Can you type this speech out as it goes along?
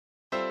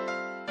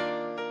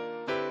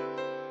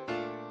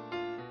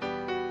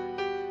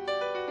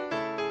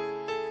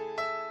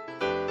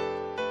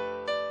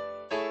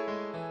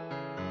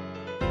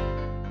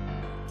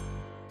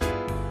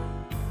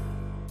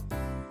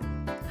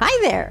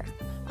Hi there,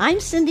 I'm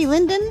Cindy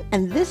Linden,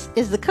 and this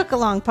is the Cook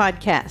Along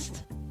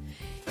Podcast.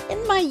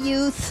 In my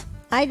youth,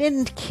 I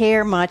didn't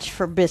care much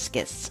for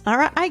biscuits.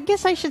 Or I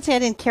guess I should say I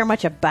didn't care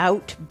much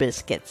about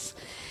biscuits.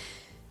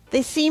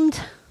 They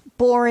seemed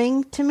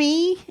boring to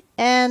me,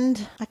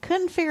 and I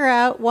couldn't figure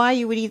out why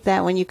you would eat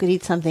that when you could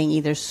eat something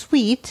either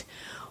sweet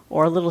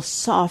or a little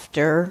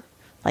softer,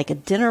 like a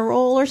dinner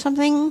roll or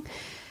something.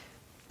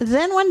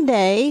 Then one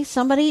day,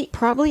 somebody,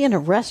 probably in a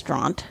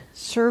restaurant,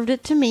 served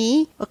it to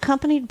me,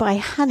 accompanied by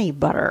honey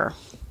butter.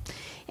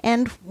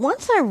 And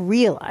once I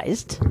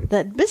realized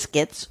that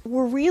biscuits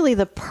were really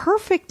the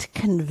perfect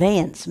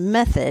conveyance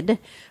method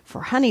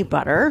for honey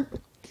butter,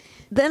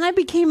 then I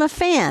became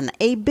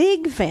a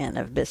big fan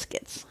of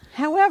biscuits.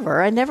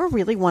 However, I never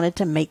really wanted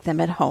to make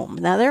them at home.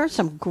 Now, there are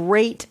some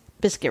great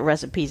biscuit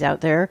recipes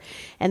out there,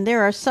 and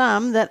there are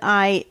some that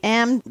I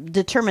am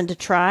determined to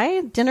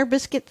try. Dinner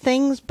biscuit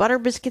things, butter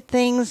biscuit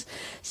things,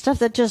 stuff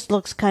that just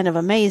looks kind of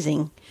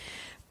amazing.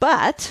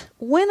 But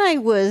when I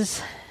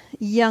was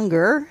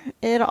younger,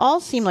 it all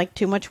seemed like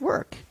too much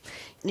work.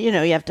 You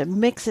know, you have to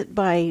mix it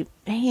by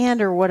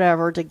hand or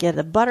whatever to get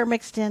the butter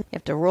mixed in. You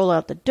have to roll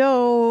out the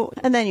dough,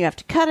 and then you have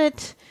to cut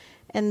it,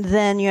 and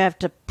then you have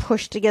to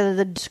push together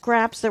the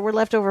scraps that were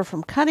left over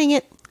from cutting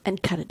it,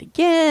 and cut it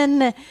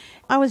again.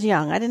 I was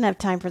young. I didn't have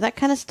time for that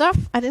kind of stuff.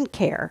 I didn't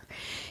care.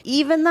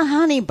 Even the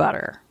honey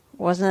butter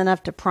wasn't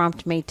enough to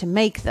prompt me to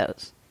make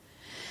those.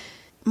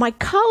 My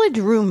college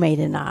roommate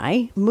and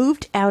I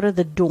moved out of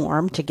the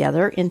dorm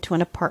together into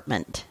an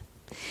apartment.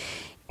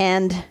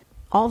 And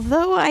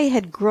although I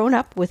had grown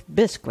up with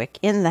Bisquick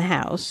in the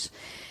house,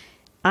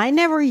 I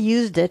never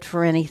used it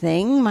for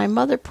anything. My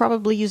mother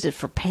probably used it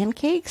for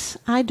pancakes.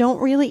 I don't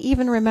really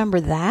even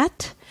remember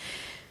that.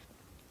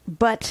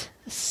 But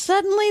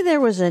suddenly there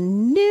was a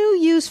new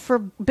use for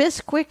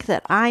Bisquick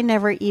that I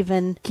never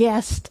even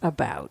guessed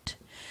about.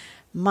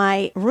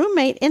 My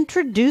roommate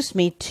introduced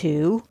me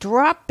to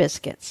drop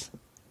biscuits.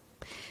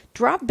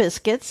 Drop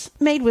biscuits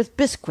made with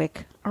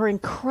Bisquick are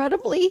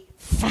incredibly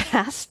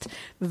fast,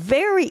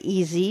 very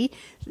easy.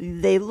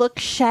 They look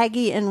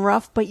shaggy and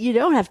rough, but you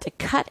don't have to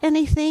cut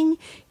anything.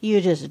 You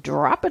just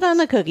drop it on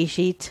the cookie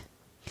sheet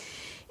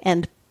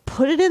and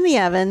put it in the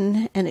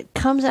oven, and it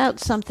comes out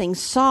something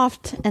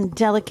soft and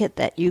delicate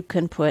that you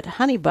can put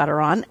honey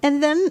butter on.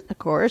 And then, of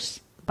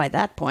course, by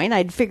that point,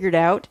 I'd figured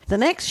out the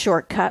next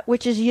shortcut,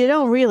 which is you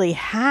don't really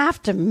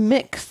have to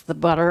mix the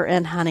butter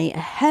and honey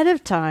ahead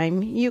of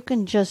time. You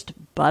can just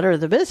butter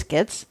the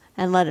biscuits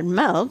and let it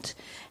melt,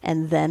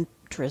 and then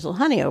drizzle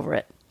honey over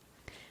it.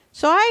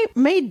 So I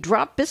made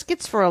drop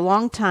biscuits for a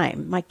long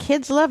time. My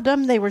kids loved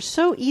them. They were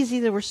so easy.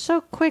 They were so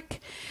quick.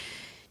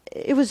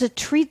 It was a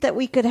treat that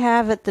we could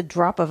have at the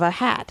drop of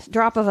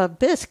a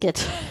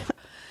biscuit.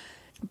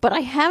 But I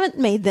haven't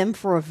made them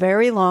for a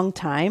very long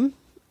time.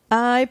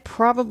 I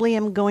probably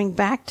am going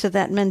back to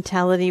that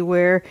mentality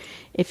where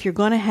if you're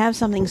going to have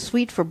something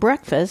sweet for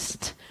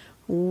breakfast,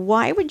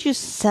 why would you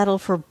settle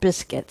for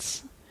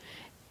biscuits?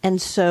 And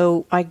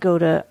so I go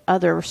to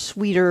other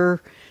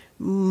sweeter,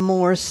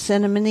 more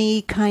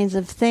cinnamony kinds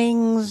of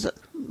things,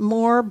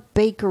 more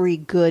bakery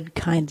good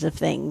kinds of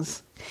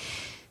things.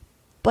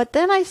 But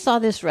then I saw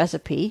this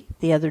recipe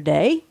the other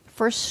day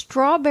for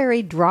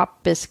strawberry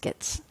drop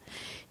biscuits.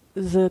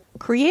 The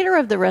creator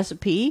of the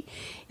recipe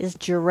is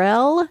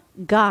Jerrelle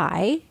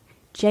Guy,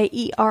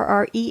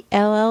 Jerrelleguy.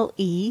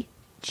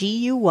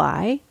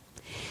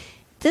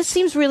 This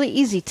seems really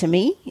easy to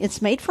me.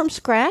 It's made from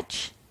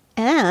scratch,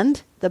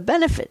 and the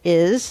benefit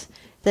is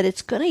that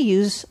it's going to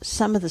use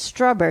some of the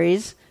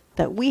strawberries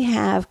that we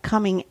have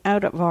coming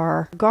out of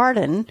our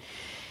garden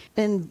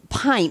in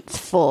pints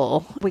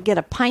full. We get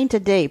a pint a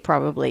day,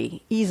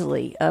 probably,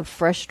 easily, of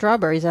fresh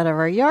strawberries out of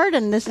our yard,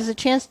 and this is a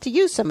chance to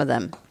use some of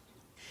them.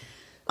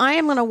 I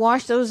am going to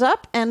wash those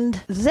up,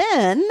 and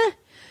then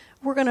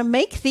we're going to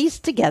make these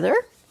together.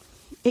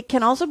 It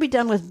can also be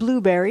done with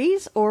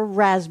blueberries or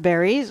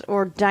raspberries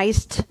or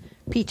diced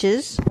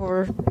peaches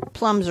or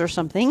plums or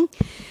something.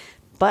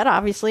 But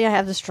obviously I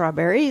have the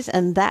strawberries,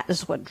 and that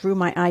is what drew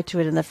my eye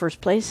to it in the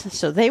first place,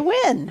 so they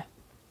win.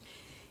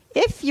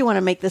 If you want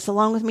to make this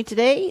along with me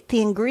today,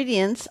 the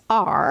ingredients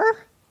are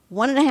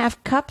 1.5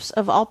 cups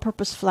of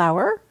all-purpose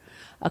flour,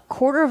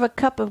 1/4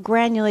 cup of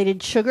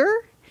granulated sugar,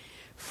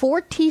 4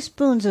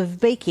 teaspoons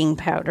of baking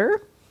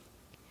powder,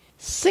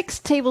 6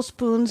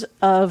 tablespoons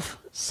of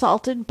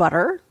salted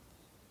butter,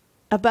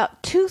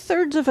 about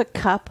 2/3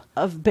 cup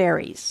of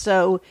berries.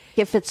 So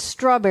if it's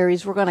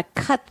strawberries, we're going to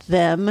cut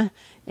them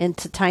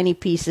into tiny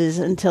pieces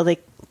until they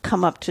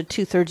come up to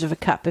 2/3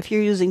 cup. If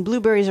you're using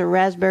blueberries or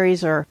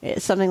raspberries or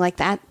something like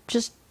that,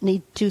 just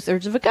need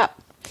 2/3 cup.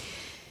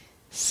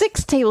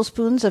 6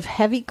 tablespoons of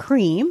heavy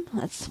cream,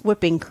 that's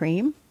whipping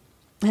cream,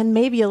 and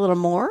maybe a little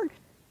more.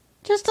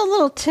 Just a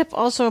little tip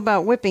also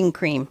about whipping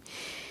cream.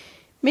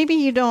 Maybe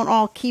you don't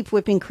all keep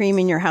whipping cream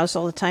in your house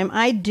all the time.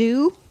 I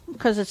do,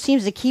 because it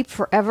seems to keep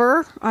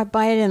forever. I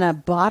buy it in a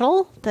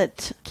bottle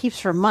that keeps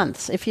for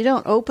months. If you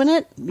don't open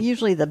it,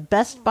 usually the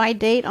best buy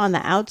date on the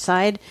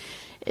outside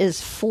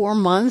is 4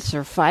 months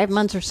or 5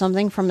 months or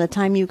something from the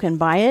time you can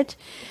buy it.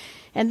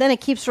 And then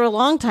it keeps for a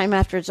long time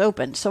after it's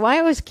opened. So I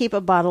always keep a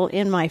bottle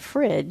in my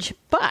fridge.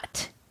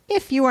 But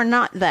if you are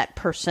not that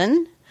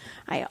person,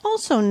 I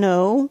also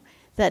know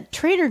that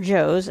Trader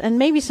Joe's, and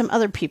maybe some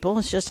other people,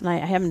 it's just I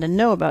happen to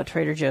know about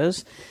Trader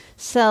Joe's,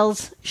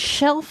 sells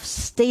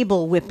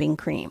shelf-stable whipping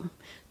cream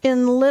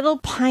in little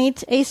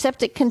pint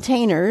aseptic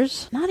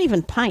containers. Not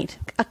even pint,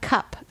 a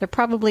cup. They're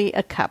probably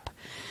a cup,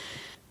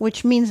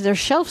 which means they're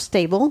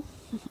shelf-stable.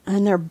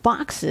 And they're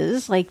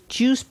boxes, like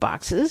juice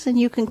boxes, and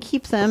you can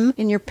keep them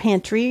in your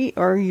pantry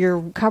or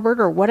your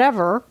cupboard or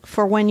whatever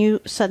for when you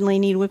suddenly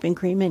need whipping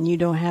cream and you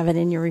don't have it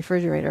in your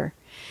refrigerator.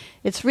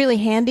 It's really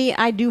handy.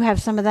 I do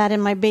have some of that in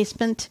my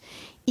basement,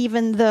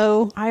 even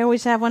though I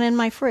always have one in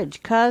my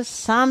fridge, because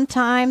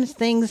sometimes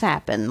things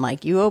happen,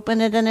 like you open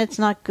it and it's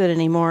not good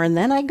anymore, and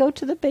then I go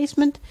to the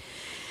basement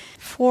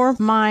for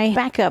my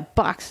backup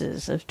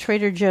boxes of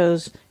Trader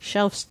Joe's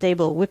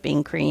shelf-stable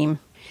whipping cream.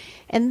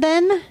 And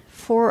then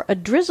for a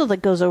drizzle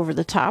that goes over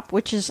the top,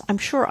 which is, I'm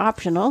sure,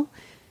 optional.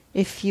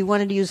 If you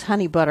wanted to use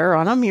honey butter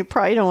on them, you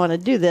probably don't want to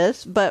do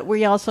this, but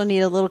we also need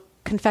a little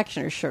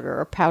confectioner's sugar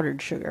or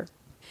powdered sugar.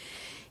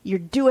 Your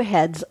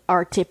do-aheads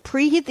are to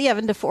preheat the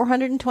oven to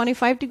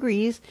 425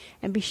 degrees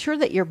and be sure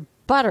that your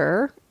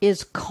butter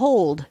is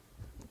cold.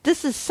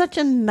 This is such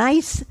a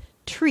nice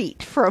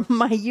treat from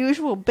my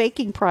usual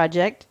baking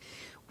project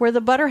where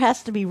the butter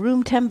has to be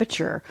room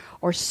temperature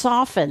or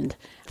softened.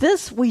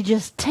 This, we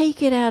just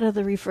take it out of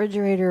the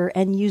refrigerator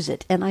and use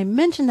it. And I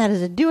mention that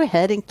as a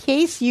do-ahead in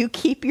case you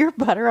keep your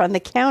butter on the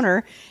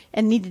counter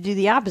and need to do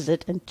the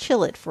opposite and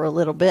chill it for a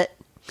little bit.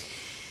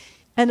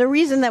 And the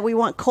reason that we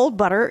want cold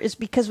butter is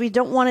because we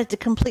don't want it to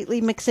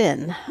completely mix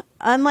in.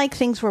 Unlike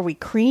things where we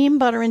cream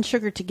butter and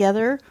sugar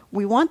together,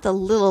 we want the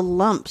little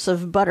lumps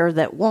of butter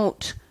that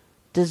won't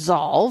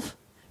dissolve,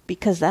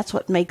 because that's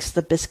what makes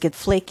the biscuit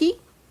flaky,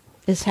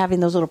 is having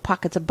those little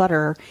pockets of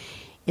butter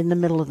in the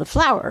middle of the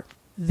flour.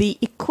 The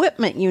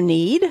equipment you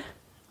need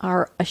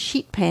are a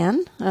sheet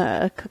pan,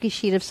 a cookie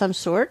sheet of some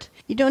sort.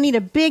 You don't need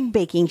a big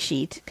baking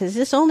sheet because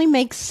this only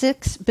makes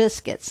 6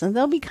 biscuits, and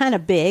they'll be kind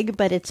of big,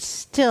 but it's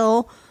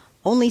still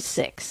only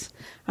 6.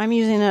 I'm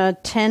using a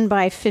 10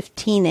 by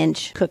 15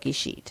 inch cookie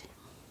sheet.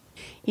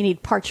 You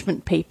need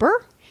parchment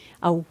paper,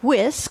 a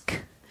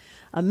whisk,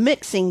 a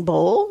mixing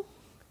bowl,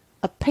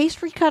 a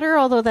pastry cutter,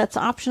 although that's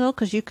optional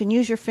because you can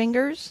use your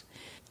fingers,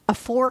 a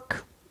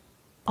fork,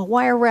 a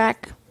wire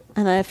rack,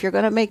 and if you're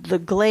going to make the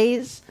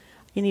glaze,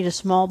 you need a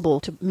small bowl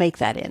to make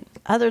that in.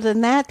 Other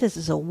than that, this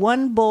is a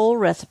 1-bowl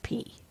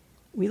recipe.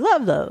 We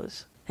love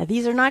those. Now,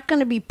 these are not going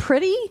to be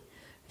pretty.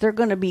 They're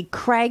going to be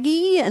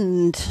craggy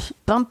and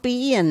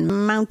bumpy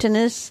and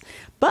mountainous,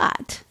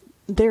 but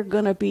they're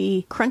going to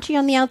be crunchy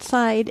on the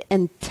outside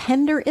and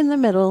tender in the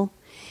middle,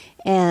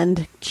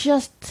 and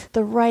just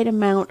the right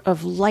amount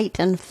of light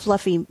and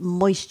fluffy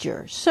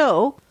moisture.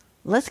 So,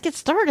 let's get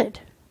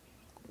started.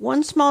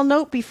 One small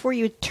note before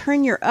you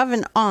turn your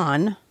oven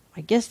on,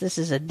 I guess this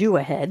is a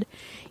do-ahead,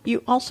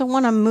 you also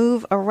want to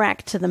move a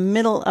rack to the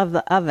middle of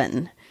the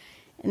oven.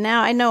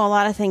 Now, I know a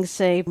lot of things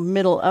say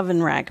middle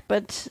oven rack,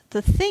 but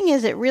the thing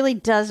is it really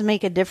does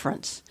make a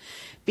difference.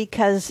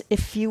 Because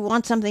if you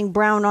want something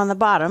browned on the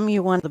bottom,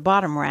 you want the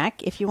bottom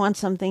rack. If you want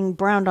something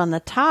browned on the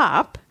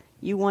top,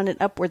 you want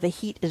it up where the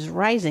heat is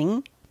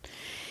rising.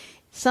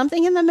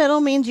 Something in the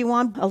middle means you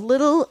want a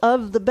little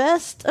of the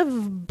best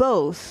of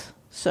both.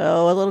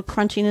 So a little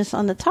crunchiness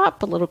on the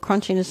top, a little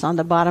crunchiness on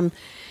the bottom.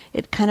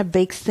 It kind of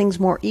bakes things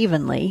more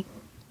evenly.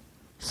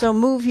 So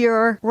move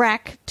your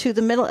rack to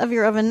the middle of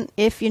your oven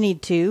if you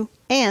need to.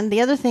 And the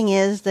other thing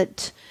is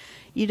that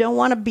you don't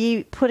want to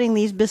be putting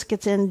these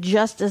biscuits in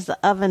just as the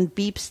oven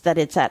beeps that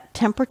it's at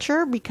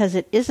temperature, because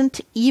it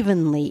isn't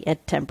evenly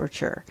at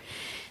temperature.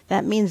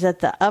 That means that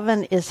the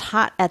oven is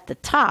hot at the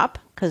top,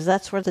 because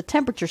that's where the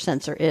temperature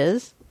sensor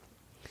is.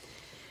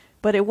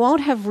 But it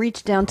won't have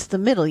reached down to the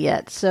middle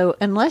yet. So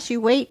unless you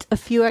wait a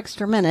few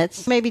extra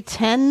minutes, maybe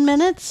 10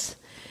 minutes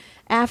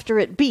after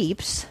it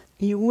beeps,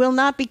 you will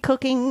not be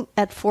cooking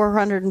at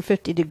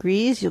 450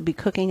 degrees. You'll be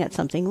cooking at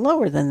something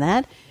lower than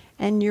that,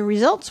 and your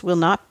results will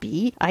not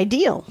be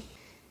ideal.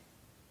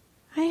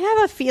 I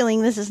have a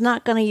feeling this is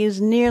not going to use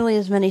nearly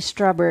as many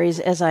strawberries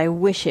as I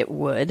wish it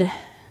would.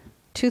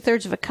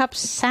 2/3 of a cup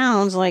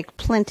sounds like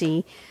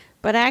plenty,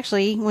 but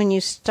actually, when you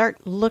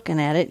start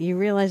looking at it, you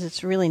realize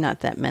it's really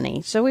not that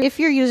many. So if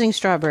you're using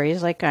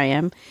strawberries like I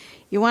am,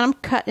 you want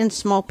them cut in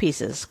small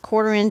pieces,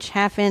 1/4 inch,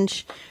 1/2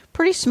 inch,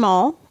 pretty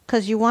small,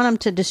 because you want them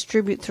to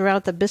distribute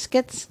throughout the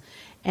biscuits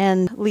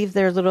and leave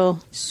their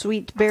little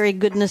sweet berry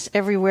goodness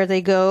everywhere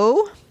they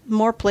go.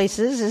 More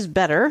places is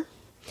better.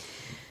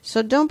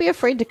 So don't be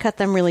afraid to cut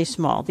them really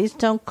small. These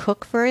don't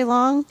cook very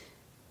long,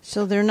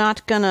 so they're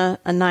not going to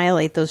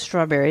annihilate those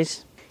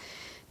strawberries.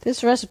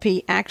 This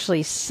recipe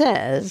actually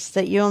says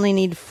that you only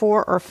need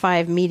 4 or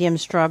 5 medium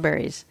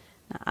strawberries.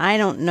 Now, I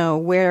don't know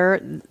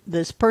where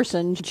this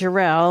person,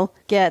 Jarrell,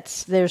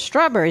 gets their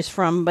strawberries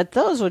from, but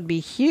those would be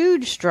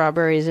huge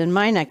strawberries in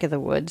my neck of the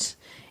woods.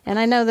 And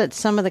I know that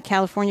some of the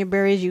California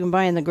berries you can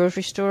buy in the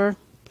grocery store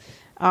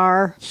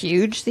are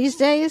huge these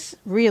days,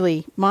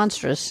 really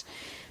monstrous.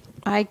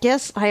 I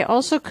guess I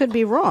also could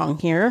be wrong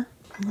here,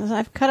 because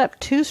I've cut up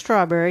 2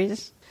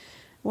 strawberries.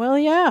 Well,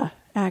 yeah,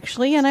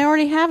 actually, and I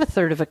already have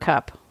 1/3 of a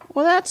cup.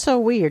 Well, that's so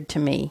weird to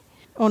me.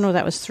 Oh, no,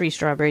 that was 3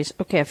 strawberries.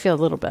 Okay, I feel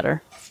a little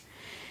better.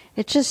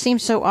 It just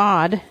seems so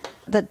odd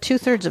that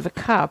 2/3 of a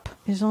cup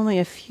is only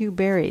a few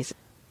berries.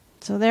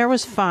 So there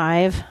was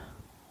 5.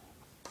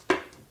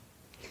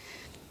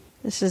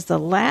 This is the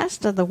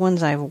last of the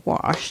ones I've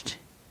washed.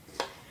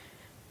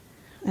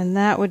 And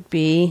that would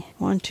be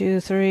 1, 2,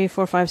 3,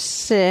 4, 5,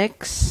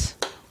 6,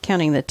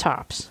 counting the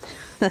tops.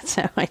 That's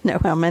how I know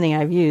how many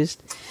I've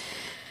used.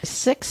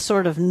 6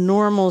 sort of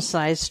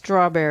normal-sized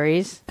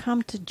strawberries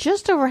come to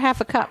just over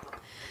half a cup.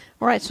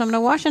 All right, so I'm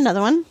going to wash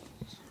another one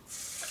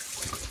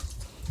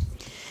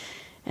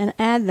and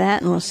add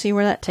that, and we'll see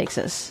where that takes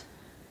us.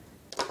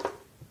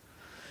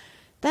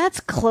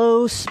 That's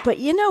close, but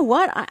you know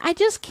what? I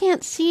just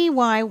can't see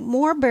why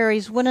more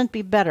berries wouldn't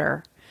be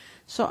better.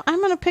 So I'm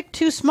going to pick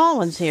 2 small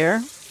ones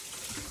here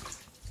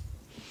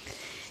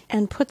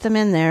and put them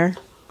in there.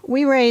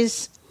 We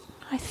raise,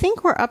 I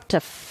think we're up to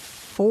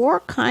 4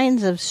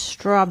 kinds of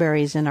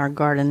strawberries in our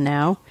garden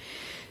now.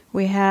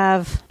 We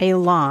have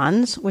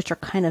Elans, which are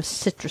kind of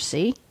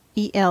citrusy,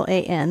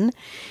 E-L-A-N,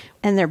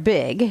 and they're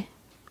big.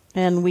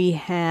 And we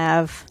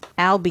have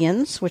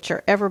Albions, which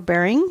are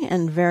ever-bearing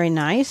and very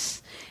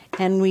nice.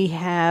 And we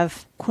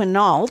have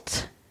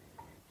Quinault.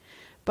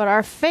 But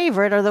our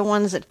favorite are the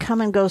ones that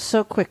come and go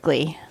so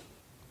quickly.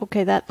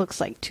 Okay, that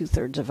looks like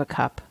 2/3 of a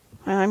cup.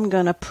 I'm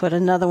going to put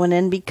another one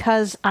in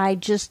because I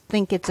just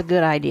think it's a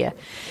good idea.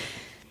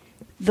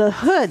 The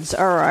Hoods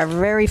are our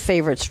very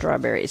favorite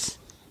strawberries.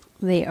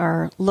 They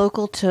are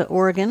local to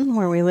Oregon,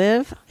 where we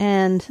live,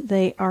 and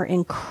they are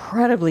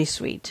incredibly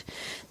sweet.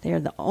 They are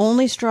the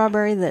only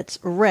strawberry that's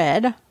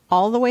red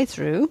all the way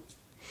through.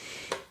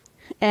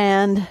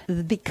 And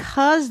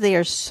because they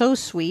are so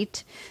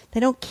sweet, they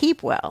don't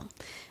keep well.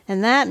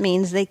 And that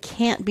means they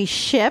can't be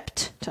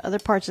shipped to other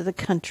parts of the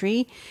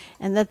country.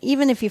 And that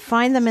even if you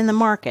find them in the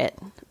market,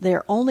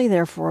 they're only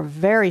there for a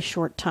very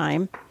short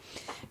time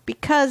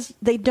because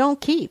they don't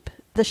keep.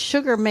 The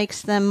sugar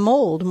makes them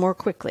mold more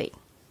quickly.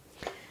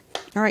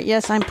 All right,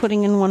 yes, I'm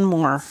putting in one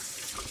more.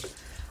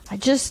 I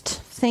just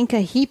think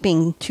a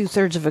heaping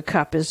 2/3 of a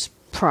cup is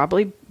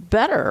probably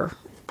better.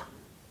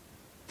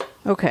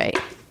 Okay,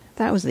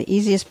 that was the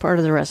easiest part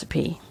of the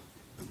recipe.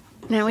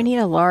 Now we need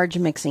a large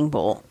mixing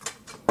bowl.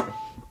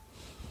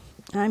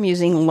 I'm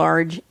using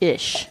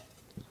large-ish.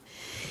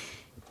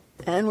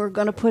 And we're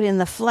going to put in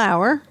the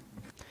flour,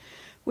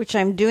 which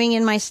I'm doing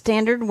in my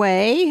standard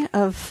way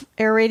of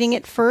aerating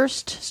it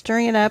first,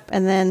 stirring it up,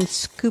 and then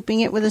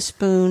scooping it with a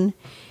spoon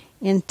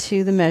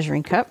into the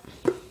measuring cup.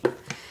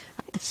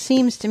 It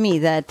seems to me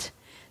that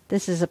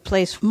this is a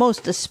place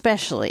most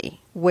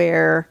especially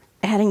where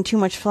adding too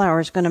much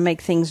flour is going to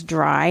make things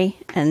dry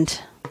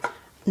and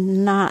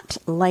not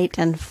light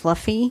and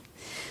fluffy.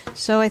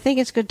 So I think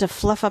it's good to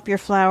fluff up your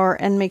flour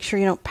and make sure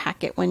you don't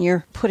pack it when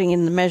you're putting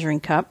in the measuring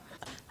cup.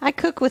 I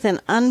cook with an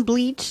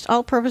unbleached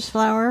all-purpose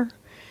flour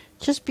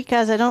just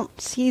because I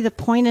don't see the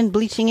point in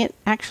bleaching it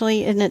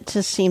actually, and it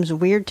just seems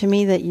weird to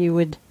me that you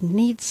would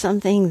need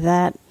something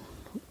that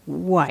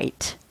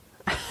white.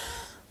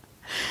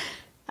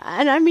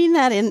 And I mean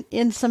that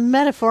in some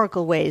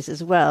metaphorical ways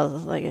as well.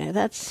 Like,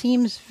 that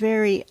seems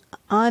very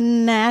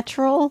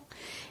unnatural.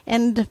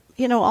 And,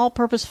 you know,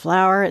 all-purpose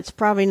flour, it's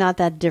probably not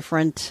that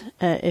different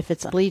if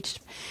it's bleached.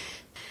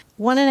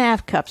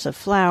 1.5 cups of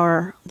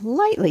flour,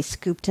 lightly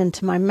scooped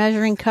into my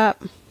measuring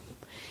cup,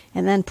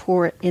 and then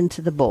pour it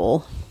into the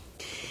bowl.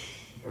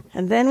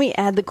 And then we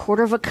add the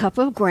 1/4 cup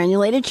of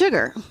granulated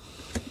sugar,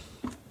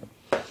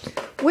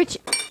 which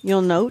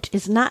you'll note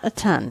is not a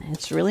ton.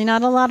 It's really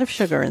not a lot of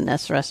sugar in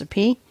this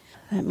recipe.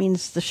 That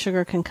means the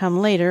sugar can come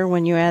later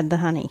when you add the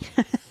honey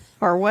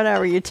or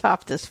whatever you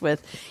top this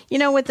with. You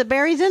know, with the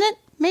berries in it,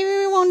 maybe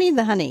we won't need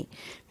the honey.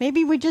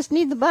 Maybe we just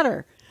need the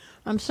butter.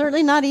 I'm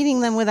certainly not eating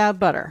them without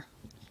butter,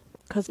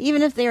 because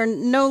even if they are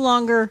no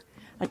longer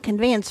a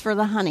conveyance for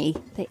the honey,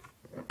 they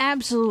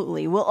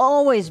absolutely will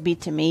always be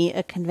to me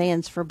a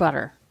conveyance for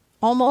butter.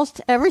 Almost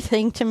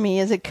everything to me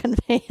is a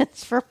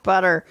conveyance for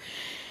butter.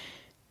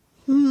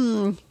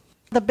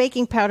 The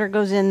baking powder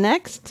goes in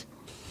next.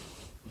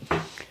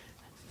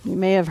 You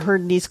may have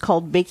heard these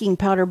called baking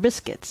powder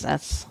biscuits.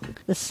 That's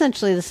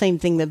essentially the same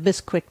thing that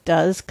Biscuits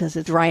does, because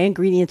the dry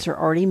ingredients are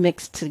already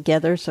mixed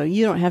together, so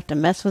you don't have to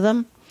mess with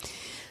them.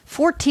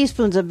 4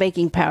 teaspoons of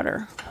baking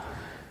powder.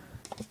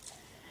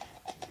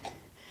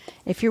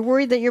 If you're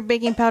worried that your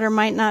baking powder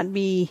might not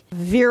be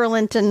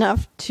virulent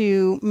enough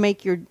to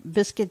make your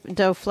biscuit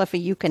dough fluffy,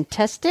 you can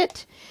test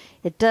it.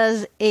 It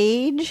does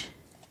age.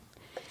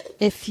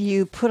 If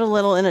you put a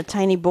little in a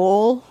tiny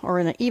bowl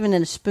or even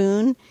in a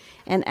spoon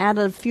and add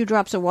a few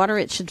drops of water,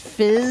 it should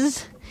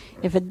fizz.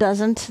 If it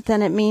doesn't,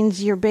 then it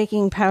means your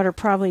baking powder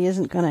probably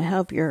isn't going to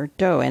help your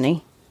dough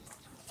any.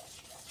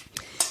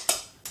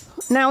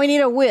 Now we need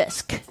a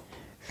whisk.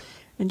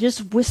 And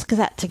just whisk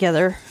that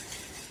together.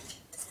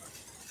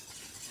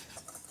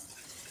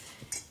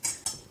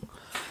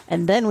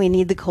 And then we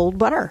need the cold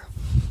butter.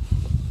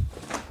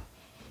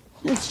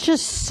 It's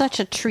just such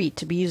a treat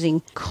to be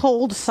using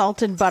cold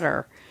salted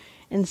butter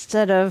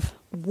instead of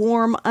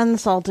warm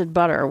unsalted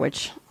butter,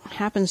 which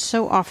happens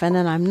so often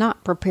and I'm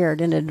not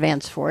prepared in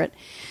advance for it.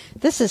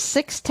 This is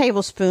 6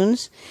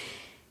 tablespoons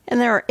and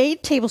there are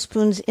 8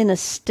 tablespoons in a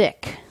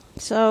stick.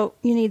 So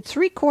you need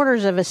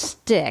 3/4 of a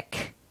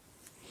stick.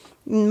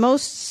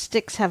 Most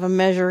sticks have a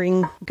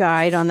measuring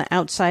guide on the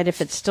outside if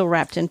it's still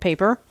wrapped in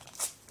paper.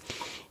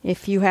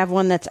 If you have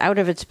one that's out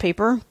of its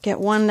paper, get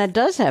one that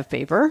does have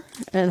paper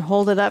and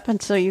hold it up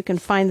until you can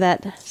find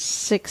that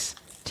 6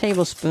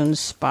 tablespoons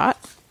spot.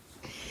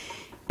 I'm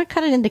going to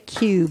cut it into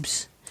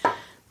cubes.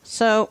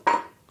 So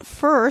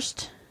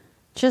first,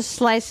 just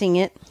slicing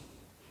it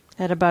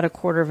at about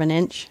 1/4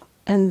 inch.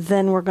 And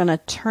then we're going to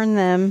turn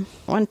them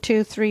 1,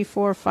 2, 3,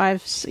 4,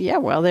 5. Yeah,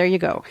 well, there you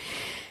go.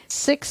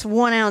 6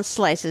 1-ounce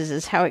slices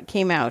is how it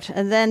came out.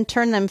 And then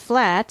turn them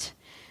flat,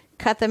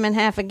 cut them in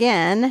half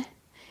again.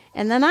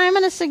 And then I'm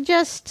going to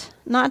suggest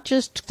not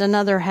just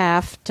another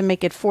half to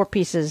make it 4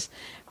 pieces,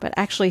 but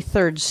actually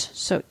thirds.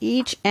 So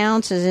each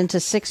ounce is into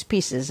 6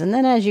 pieces. And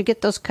then as you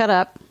get those cut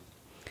up,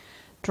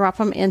 drop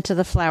them into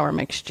the flour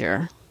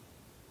mixture.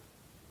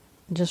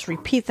 Just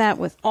repeat that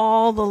with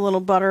all the little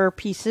butter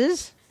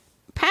pieces.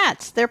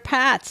 Pats. They're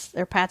pats.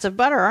 They're pats of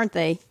butter, aren't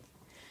they?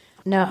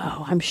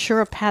 No, I'm sure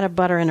a pat of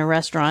butter in a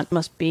restaurant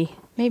must be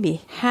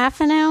maybe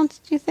half an ounce,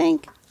 do you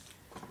think?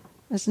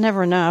 It's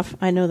never enough.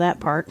 I know that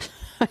part.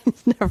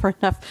 It's never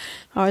enough.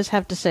 I always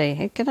have to say,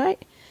 hey, could I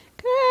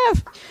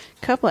have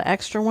a couple of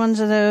extra ones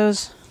of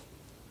those?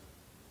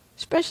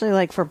 Especially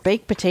like for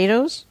baked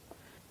potatoes.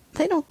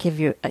 They don't give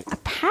you a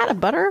pat of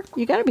butter?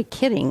 You got to be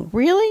kidding.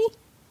 Really?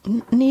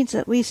 Needs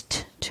at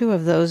least 2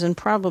 of those and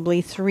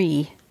probably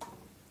 3.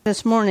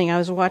 This morning I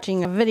was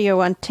watching a video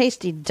on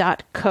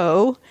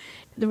tasty.co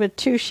with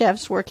 2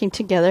 chefs working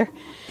together.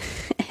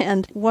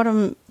 And one of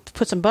them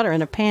put some butter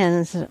in a pan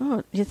and said, "Oh,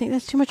 do you think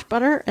that's too much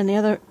butter?" And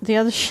the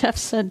other chef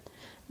said,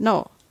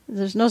 "No,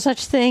 there's no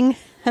such thing."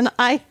 And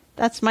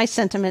that's my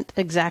sentiment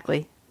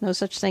exactly. No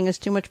such thing as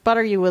too much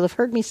butter. You will have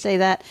heard me say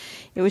that.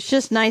 It was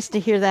just nice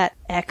to hear that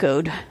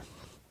echoed.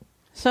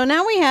 So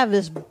now we have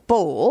this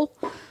bowl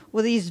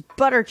with these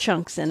butter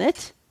chunks in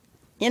it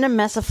in a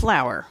mess of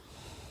flour.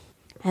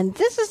 And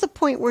this is the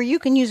point where you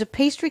can use a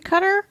pastry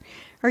cutter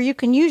or you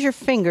can use your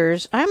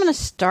fingers. I'm going to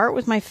start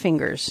with my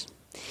fingers.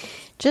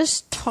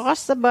 Just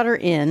toss the butter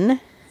in.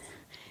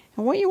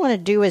 And what you want to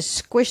do is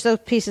squish those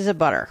pieces of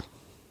butter.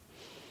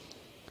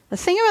 The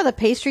thing about the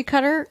pastry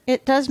cutter,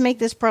 it does make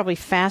this probably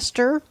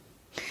faster,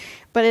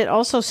 but it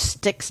also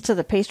sticks to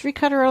the pastry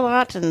cutter a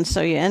lot, and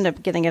so you end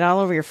up getting it all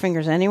over your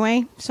fingers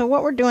anyway. So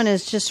what we're doing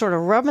is just sort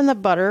of rubbing the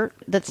butter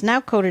that's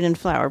now coated in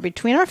flour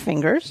between our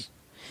fingers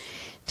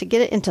to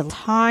get it into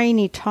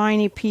tiny,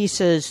 tiny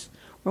pieces.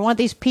 We want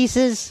these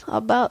pieces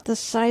about the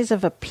size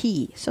of a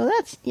pea. So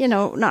that's,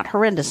 not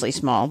horrendously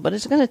small, but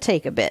it's going to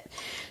take a bit.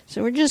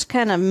 So we're just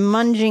kind of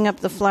munging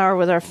up the flour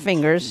with our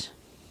fingers.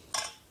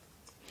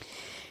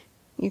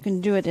 You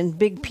can do it in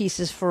big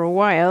pieces for a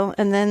while,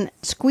 and then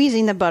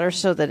squeezing the butter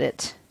so that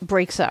it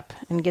breaks up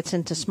and gets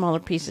into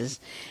smaller pieces.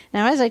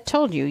 Now, as I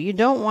told you, you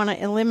don't want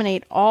to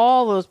eliminate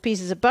all those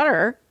pieces of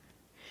butter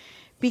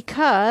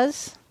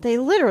because they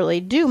literally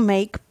do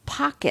make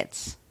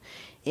pockets.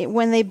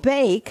 When they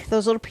bake,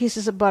 those little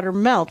pieces of butter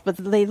melt, but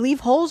they leave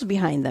holes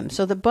behind them.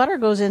 So the butter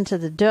goes into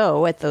the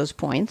dough at those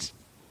points.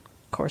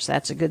 Of course,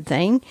 that's a good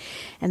thing.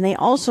 And they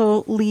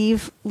also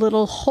leave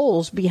little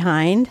holes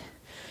behind.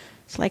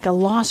 It's like a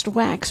lost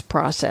wax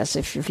process,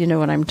 if you know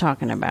what I'm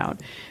talking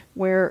about,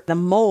 where the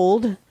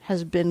mold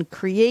has been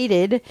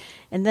created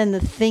and then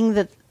the thing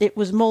that it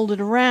was molded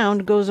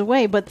around goes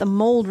away, but the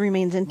mold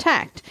remains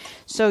intact.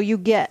 So you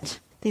get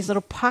these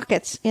little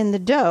pockets in the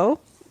dough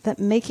that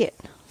make it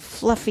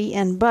fluffy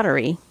and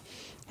buttery,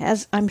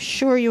 as I'm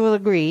sure you will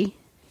agree,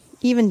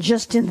 even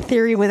just in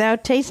theory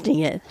without tasting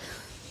it.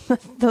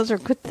 Those are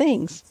good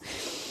things.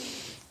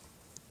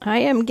 I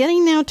am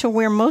getting now to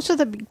where most of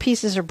the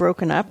pieces are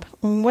broken up.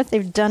 And what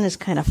they've done is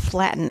kind of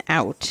flatten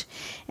out.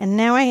 And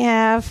now I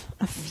have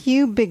a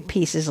few big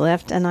pieces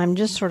left, and I'm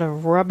just sort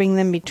of rubbing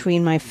them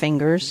between my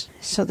fingers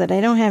so that I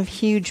don't have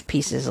huge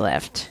pieces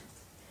left.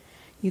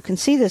 You can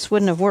see this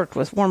wouldn't have worked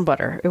with warm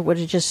butter. It would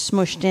have just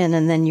smushed in,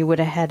 and then you would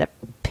have had a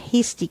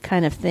pasty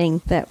kind of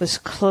thing that was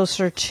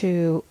closer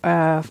to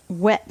a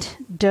wet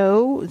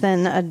dough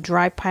than a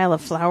dry pile of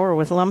flour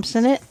with lumps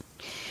in it.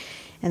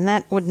 And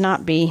that would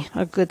not be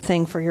a good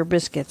thing for your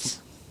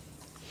biscuits.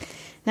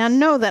 Now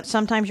know that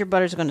sometimes your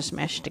butter is going to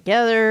smash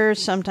together.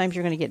 Sometimes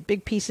you're going to get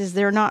big pieces.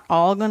 They're not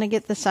all going to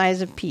get the size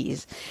of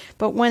peas.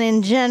 But when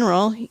in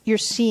general you're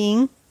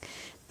seeing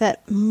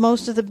that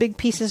most of the big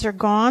pieces are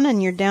gone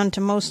and you're down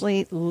to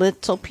mostly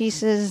little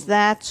pieces,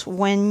 that's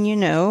when you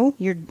know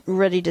you're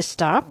ready to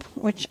stop,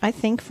 which I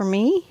think for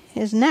me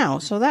is now.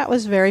 So that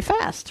was very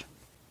fast.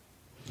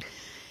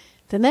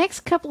 The next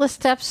couple of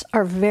steps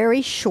are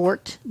very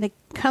short. They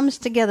comes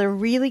together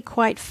really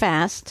quite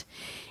fast.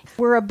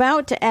 We're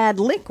about to add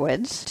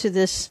liquids to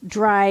this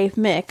dry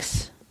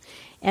mix,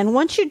 And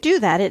once you do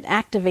that, it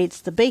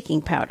activates the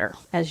baking powder,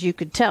 as you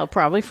could tell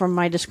probably from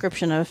my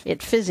description of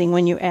it fizzing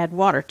when you add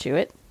water to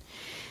it.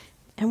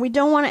 And we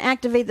don't want to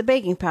activate the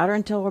baking powder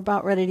until we're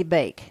about ready to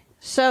bake.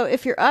 So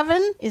if your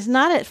oven is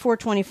not at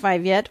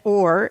 425 yet,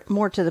 or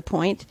more to the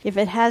point, if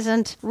it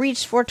hasn't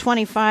reached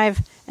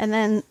 425 and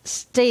then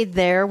stayed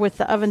there with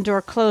the oven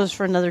door closed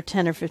for another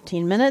 10 or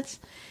 15 minutes,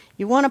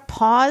 you want to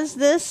pause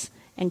this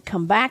and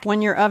come back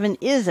when your oven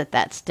is at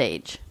that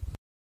stage.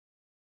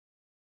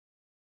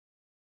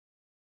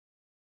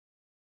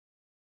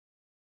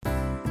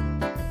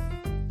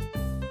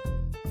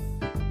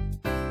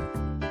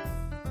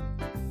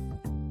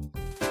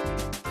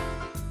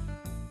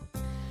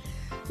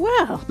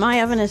 Well,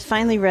 my oven is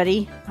finally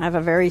ready. I have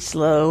a very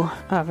slow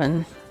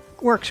oven.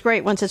 Works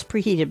great once it's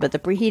preheated, but the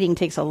preheating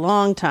takes a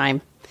long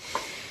time.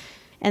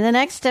 And the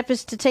next step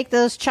is to take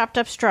those chopped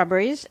up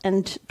strawberries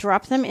and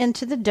drop them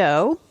into the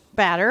dough,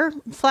 batter,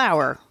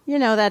 flour. You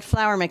know, that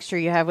flour mixture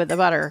you have with the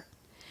butter.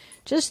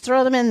 Just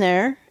throw them in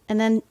there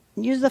and then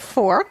use the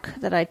fork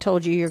that I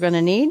told you you're going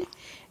to need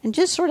and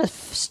just sort of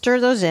stir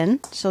those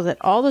in so that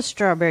all the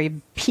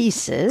strawberry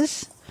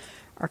pieces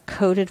are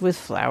coated with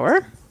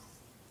flour.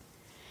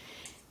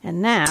 And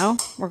now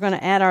we're going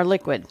to add our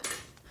liquid.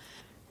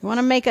 You want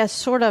to make a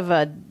sort of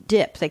a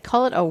dip. They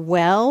call it a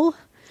well.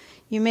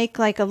 You make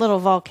like a little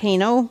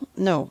volcano.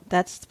 No,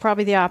 that's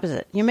probably the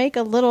opposite. You make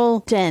a little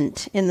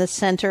dent in the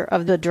center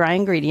of the dry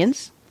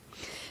ingredients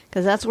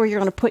because that's where you're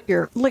going to put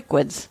your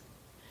liquids.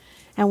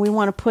 And we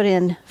want to put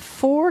in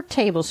 4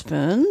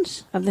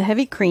 tablespoons of the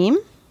heavy cream.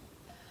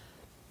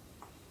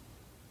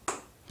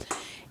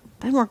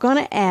 Then we're going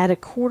to add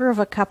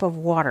 1/4 cup of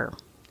water.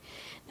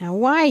 Now,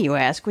 why, you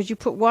ask, would you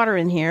put water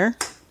in here?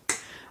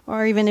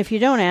 Or even if you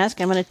don't ask,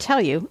 I'm going to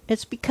tell you.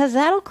 It's because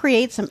that'll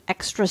create some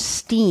extra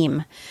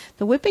steam.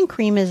 The whipping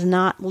cream is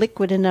not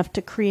liquid enough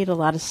to create a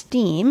lot of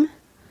steam.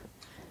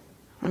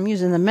 I'm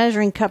using the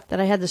measuring cup that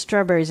I had the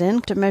strawberries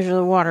in to measure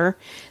the water,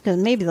 because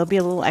maybe there'll be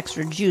a little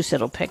extra juice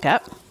it'll pick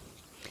up.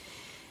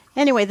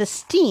 Anyway, the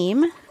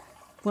steam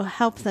will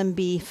help them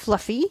be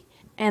fluffy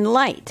and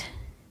light.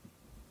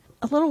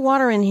 A little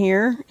water in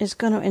here is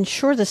going to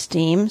ensure the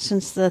steam,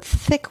 since the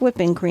thick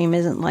whipping cream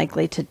isn't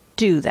likely to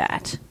do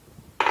that.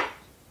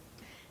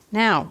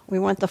 Now, we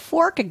want the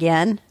fork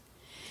again,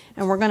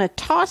 and we're going to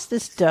toss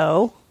this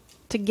dough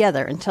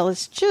together until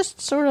it's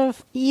just sort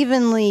of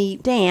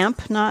evenly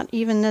damp, not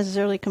even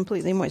necessarily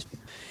completely moist.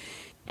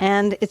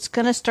 And it's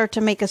going to start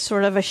to make a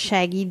sort of a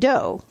shaggy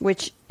dough,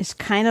 which is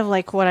kind of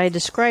like what I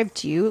described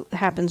to you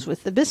happens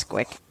with the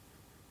Biscuit.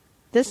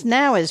 This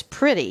now is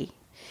pretty.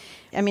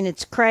 I mean,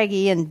 it's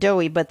craggy and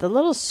doughy, but the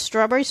little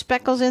strawberry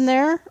speckles in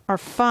there are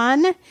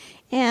fun,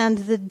 and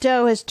the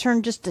dough has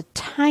turned just a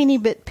tiny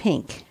bit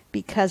pink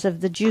because of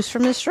the juice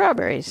from the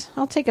strawberries.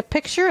 I'll take a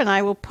picture and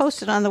I will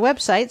post it on the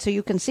website so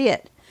you can see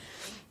it.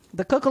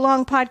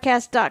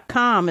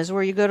 thecookalongpodcast.com is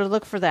where you go to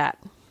look for that.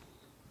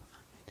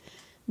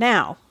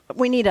 Now,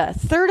 we need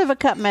 1/3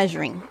 cup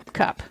measuring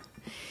cup.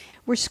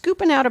 We're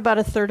scooping out about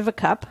 1/3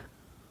 cup,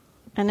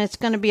 and it's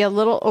going to be a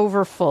little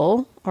over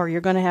full, or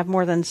you're going to have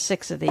more than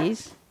 6 of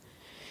these.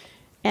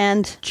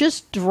 And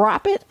just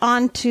drop it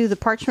onto the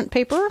parchment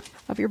paper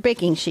of your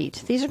baking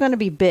sheet. These are going to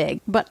be big,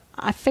 but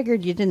I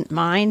figured you didn't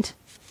mind.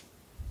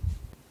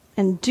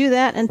 And do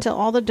that until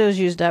all the dough's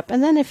used up.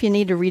 And then if you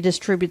need to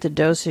redistribute the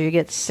dough so you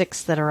get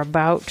 6 that are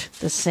about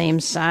the same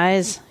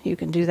size, you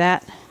can do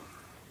that.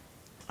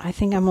 I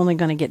think I'm only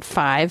going to get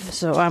 5,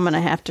 so I'm going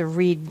to have to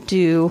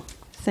redo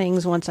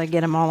things once I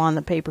get them all on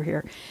the paper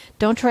here.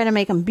 Don't try to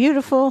make them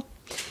beautiful.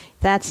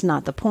 That's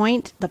not the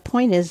point. The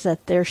point is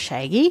that they're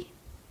shaggy.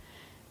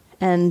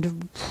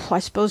 And I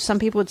suppose some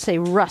people would say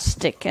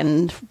rustic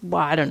and,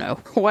 well, I don't know,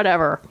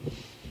 whatever.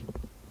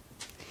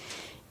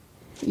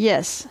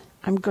 Yes,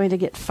 I'm going to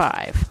get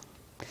 5.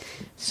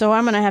 So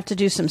I'm going to have to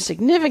do some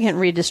significant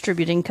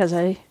redistributing because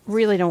I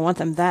really don't want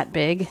them that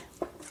big.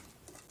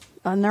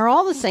 And they're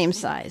all the same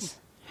size.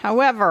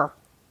 However,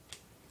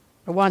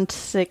 I want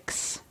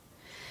 6.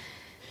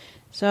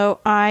 So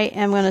I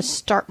am going to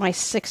start my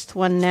 6th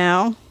one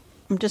now.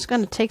 I'm just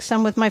going to take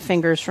some with my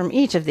fingers from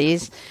each of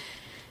these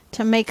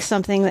to make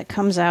something that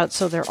comes out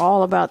so they're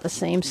all about the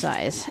same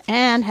size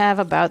and have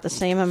about the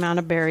same amount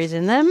of berries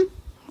in them.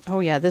 Oh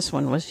yeah, this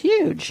one was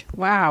huge.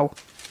 Wow.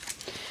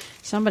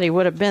 Somebody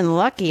would have been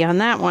lucky on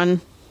that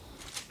one.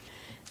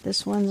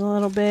 This one's a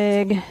little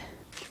big.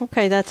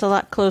 Okay, that's a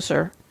lot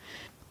closer.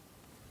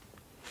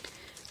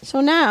 So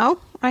now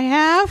I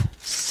have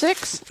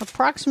 6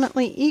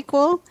 approximately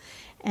equal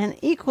and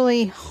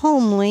equally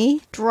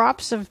homely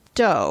drops of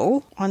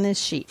dough on this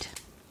sheet,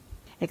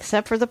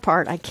 except for the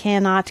part I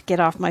cannot get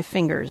off my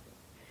fingers.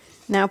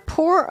 Now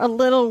pour a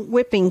little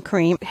whipping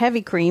cream,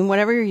 heavy cream,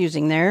 whatever you're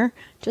using there,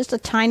 just a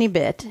tiny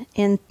bit,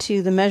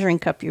 into the measuring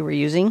cup you were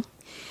using.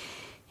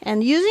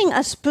 And using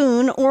a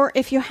spoon, or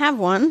if you have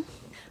one,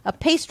 a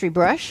pastry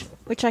brush,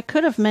 which I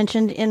could have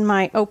mentioned in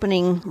my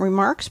opening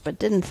remarks but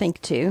didn't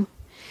think to.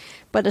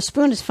 But a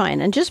spoon is fine.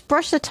 And just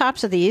brush the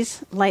tops of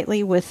these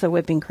lightly with the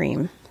whipping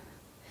cream.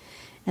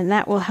 And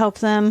that will help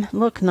them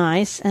look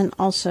nice and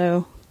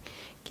also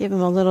Give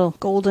them a little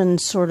golden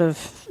sort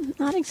of,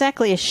 not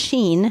exactly a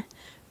sheen,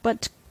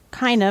 but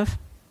kind of.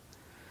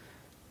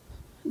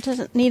 It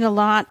doesn't need a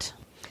lot.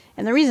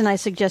 And the reason I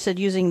suggested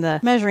using the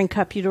measuring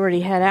cup you'd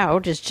already had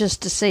out is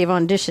just to save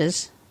on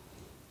dishes.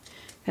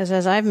 Because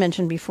as I've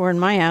mentioned before in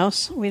my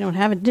house, we don't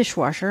have a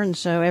dishwasher, and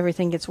so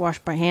everything gets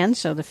washed by hand,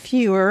 so the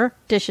fewer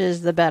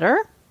dishes, the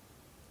better.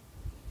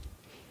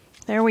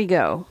 There we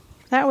go.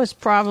 That was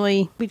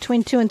probably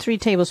between 2 and 3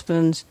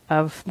 tablespoons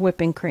of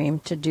whipping cream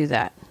to do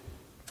that.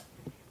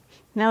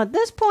 Now at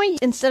this point,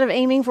 instead of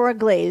aiming for a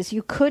glaze,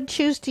 you could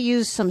choose to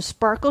use some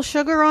sparkle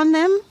sugar on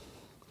them.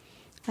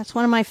 That's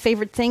one of my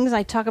favorite things.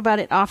 I talk about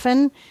it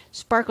often.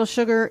 Sparkle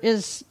sugar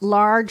is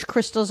large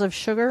crystals of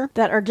sugar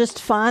that are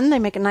just fun. They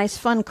make a nice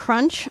fun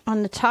crunch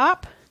on the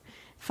top.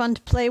 Fun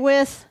to play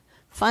with,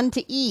 fun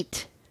to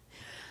eat.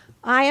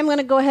 I am going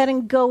to go ahead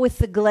and go with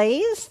the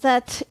glaze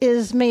that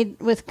is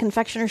made with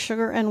confectioner's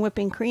sugar and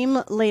whipping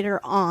cream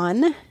later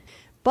on.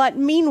 But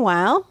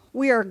meanwhile,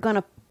 we are going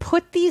to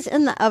put these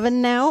in the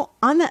oven now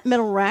on that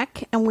middle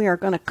rack, and we are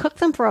going to cook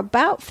them for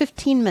about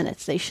 15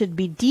 minutes. They should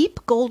be deep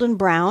golden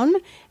brown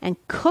and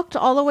cooked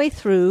all the way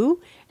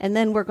through, and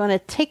then we're going to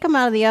take them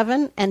out of the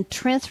oven and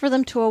transfer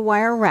them to a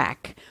wire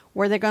rack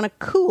where they're going to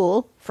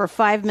cool for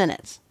 5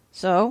 minutes.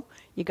 So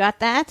you got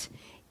that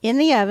in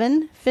the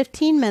oven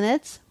 15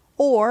 minutes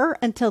or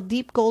until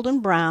deep golden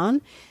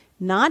brown,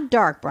 not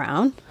dark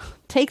brown.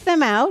 Take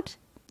them out,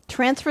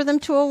 transfer them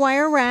to a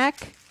wire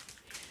rack,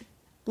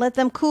 let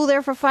them cool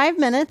there for 5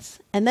 minutes,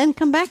 and then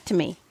come back to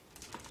me.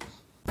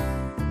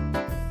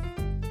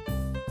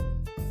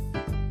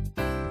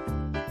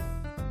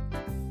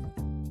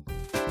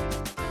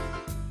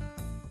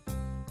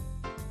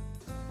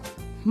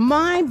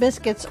 My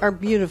biscuits are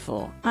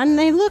beautiful, and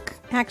they look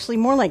actually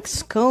more like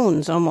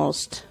scones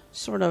almost,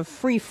 sort of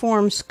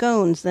free-form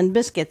scones than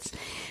biscuits,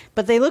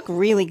 but they look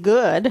really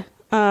good.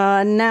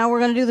 Now we're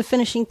going to do the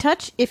finishing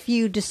touch. If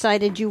you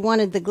decided you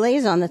wanted the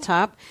glaze on the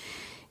top,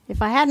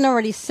 if I hadn't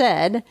already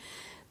said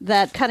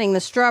that cutting the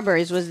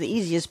strawberries was the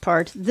easiest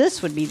part,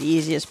 this would be the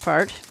easiest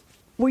part.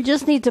 We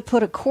just need to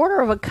put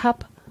 1/4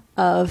 cup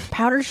of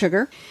powdered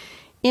sugar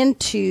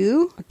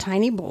into a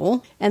tiny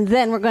bowl, and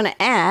then we're going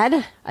to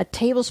add a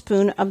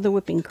tablespoon of the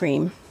whipping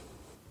cream.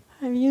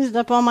 I've used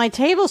up all my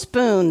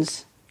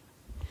tablespoons.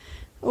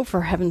 Oh,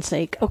 for heaven's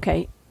sake.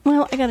 Okay,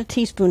 well, I got a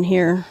teaspoon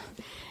here,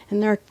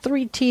 and there are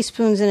 3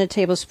 teaspoons in a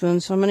tablespoon,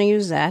 so I'm going to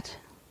use that.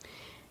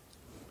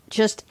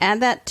 Just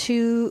add that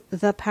to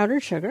the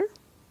powdered sugar.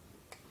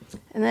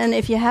 And then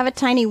if you have a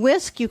tiny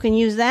whisk, you can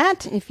use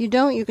that. If you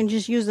don't, you can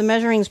just use the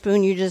measuring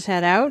spoon you just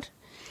had out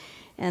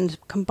and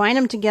combine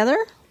them together,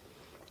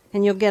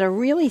 and you'll get a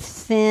really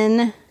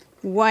thin,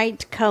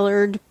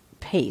 white-colored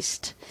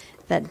paste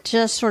that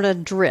just sort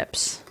of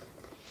drips.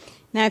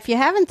 Now, if you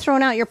haven't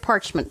thrown out your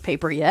parchment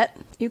paper yet,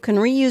 you can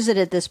reuse it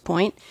at this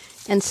point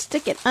and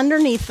stick it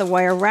underneath the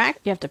wire rack.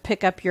 You have to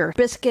pick up your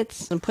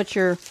biscuits and put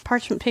your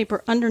parchment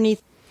paper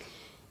underneath.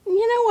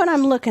 You know what?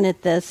 I'm looking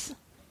at this,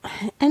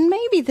 and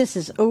maybe this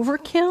is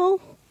overkill,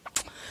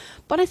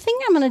 but I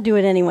think I'm going to do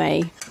it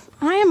anyway.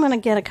 I am going to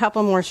get a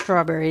couple more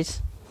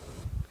strawberries,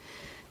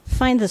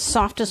 find the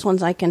softest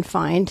ones I can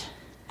find,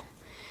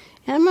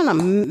 and I'm going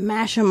to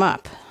mash them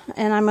up,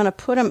 and I'm going to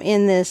put them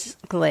in this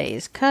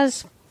glaze,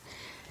 because,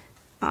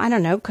 I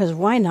don't know, because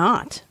why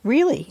not?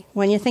 Really,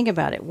 when you think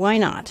about it, why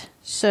not?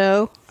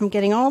 So I'm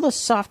getting all the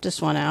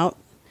softest one out.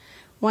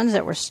 Ones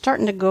that were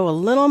starting to go a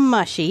little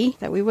mushy,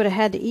 that we would have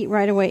had to eat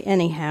right away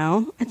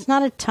anyhow. It's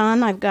not a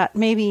ton. I've got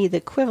maybe the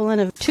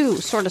equivalent of 2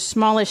 sort of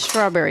smallish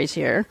strawberries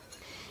here.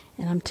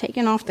 And I'm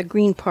taking off the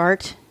green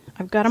part.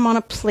 I've got them on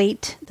a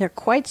plate. They're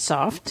quite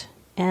soft.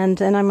 And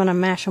then I'm going to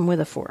mash them with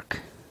a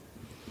fork.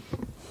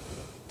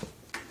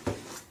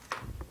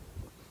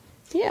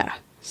 Yeah,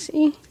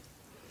 see?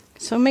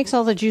 So it makes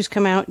all the juice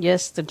come out.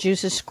 Yes, the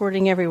juice is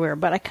squirting everywhere.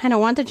 But I kind of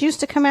want the juice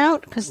to come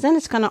out, because then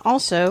it's going to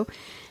also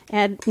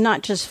add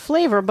not just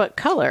flavor, but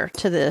color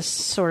to this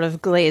sort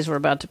of glaze we're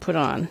about to put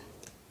on.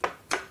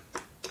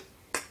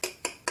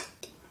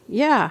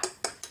 Yeah.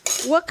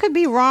 What could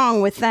be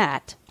wrong with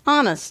that?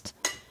 Honest.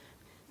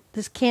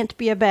 This can't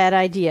be a bad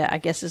idea, I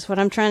guess is what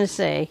I'm trying to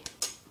say.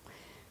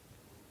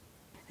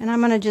 And I'm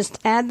going to just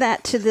add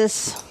that to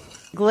this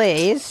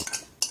glaze.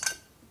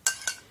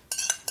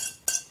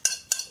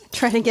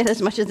 Try to get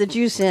as much of the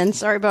juice in.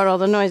 Sorry about all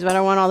the noise, but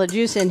I want all the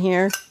juice in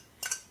here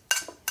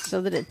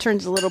so that it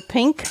turns a little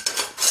pink.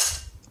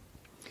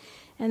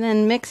 And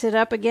then mix it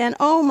up again.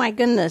 Oh my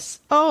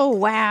goodness. Oh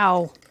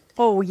wow.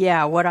 Oh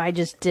yeah, what I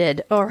just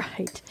did. All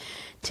right.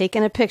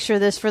 Taking a picture of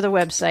this for the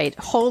website.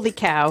 Holy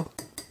cow.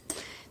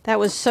 That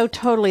was so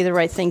totally the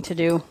right thing to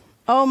do.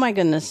 Oh my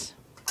goodness.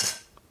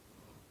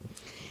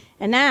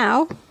 And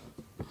now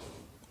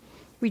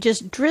we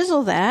just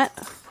drizzle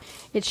that.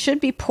 It should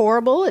be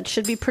pourable. It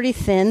should be pretty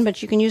thin,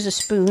 but you can use a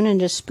spoon and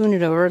just spoon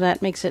it over.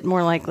 That makes it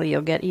more likely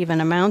you'll get even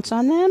amounts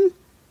on them.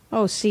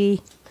 Oh,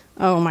 see.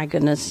 Oh my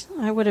goodness,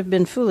 I would have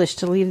been foolish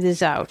to leave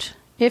these out.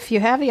 If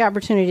you have the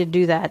opportunity to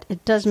do that,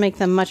 it does make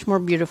them much more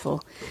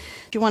beautiful.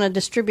 If you want to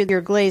distribute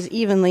your glaze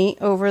evenly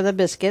over the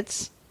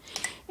biscuits,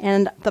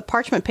 and the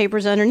parchment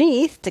paper's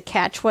underneath to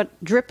catch what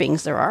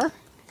drippings there are.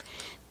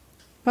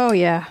 Oh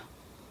yeah,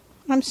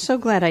 I'm so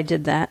glad I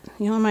did that.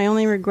 My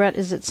only regret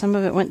is that some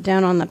of it went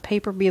down on the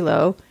paper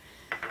below,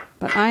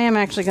 but I am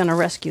actually going to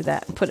rescue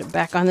that and put it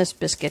back on this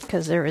biscuit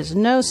because there is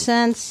no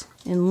sense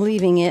in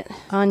leaving it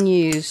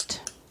unused.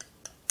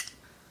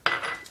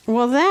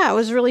 Well, that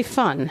was really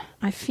fun.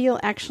 I feel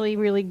actually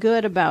really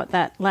good about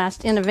that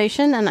last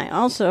innovation, and I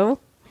also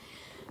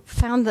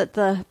found that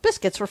the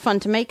biscuits were fun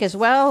to make as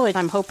well, and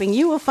I'm hoping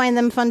you will find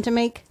them fun to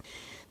make.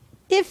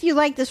 If you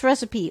like this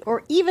recipe,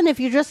 or even if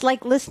you just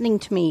like listening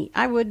to me,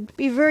 I would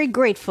be very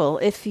grateful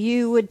if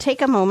you would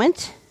take a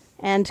moment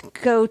and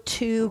go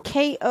to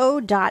ko.fi.com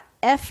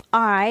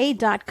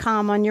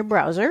on your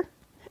browser,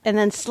 and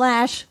then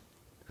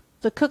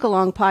 / the Cook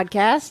Along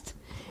Podcast,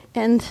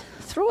 and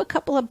throw a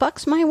couple of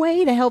bucks my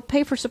way to help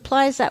pay for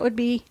supplies. That would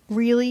be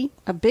really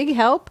a big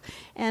help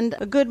and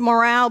a good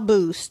morale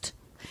boost.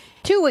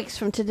 2 weeks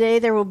from today,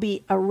 there will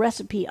be a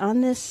recipe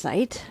on this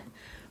site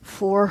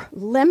for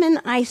lemon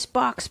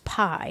icebox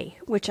pie,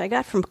 which I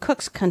got from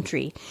Cook's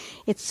Country.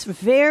 It's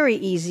very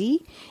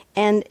easy,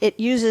 and it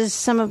uses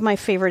some of my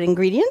favorite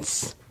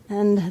ingredients,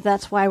 and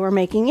that's why we're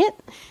making it.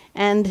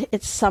 And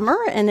it's summer,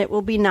 and it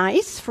will be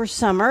nice for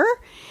summer.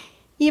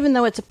 Even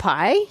though it's a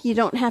pie, you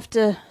don't have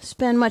to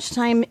spend much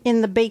time in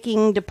the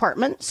baking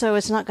department, so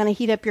it's not going to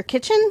heat up your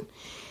kitchen.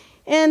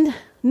 And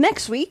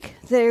next week,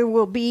 there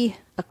will be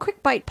a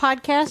quick bite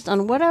podcast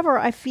on whatever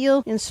I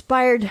feel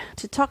inspired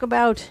to talk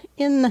about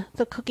in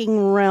the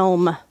cooking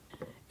realm.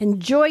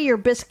 Enjoy your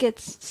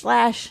biscuits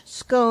 /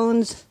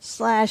 scones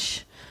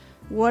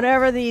 /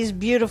 whatever these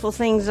beautiful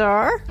things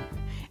are.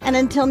 And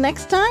until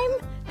next time,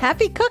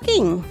 happy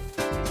cooking!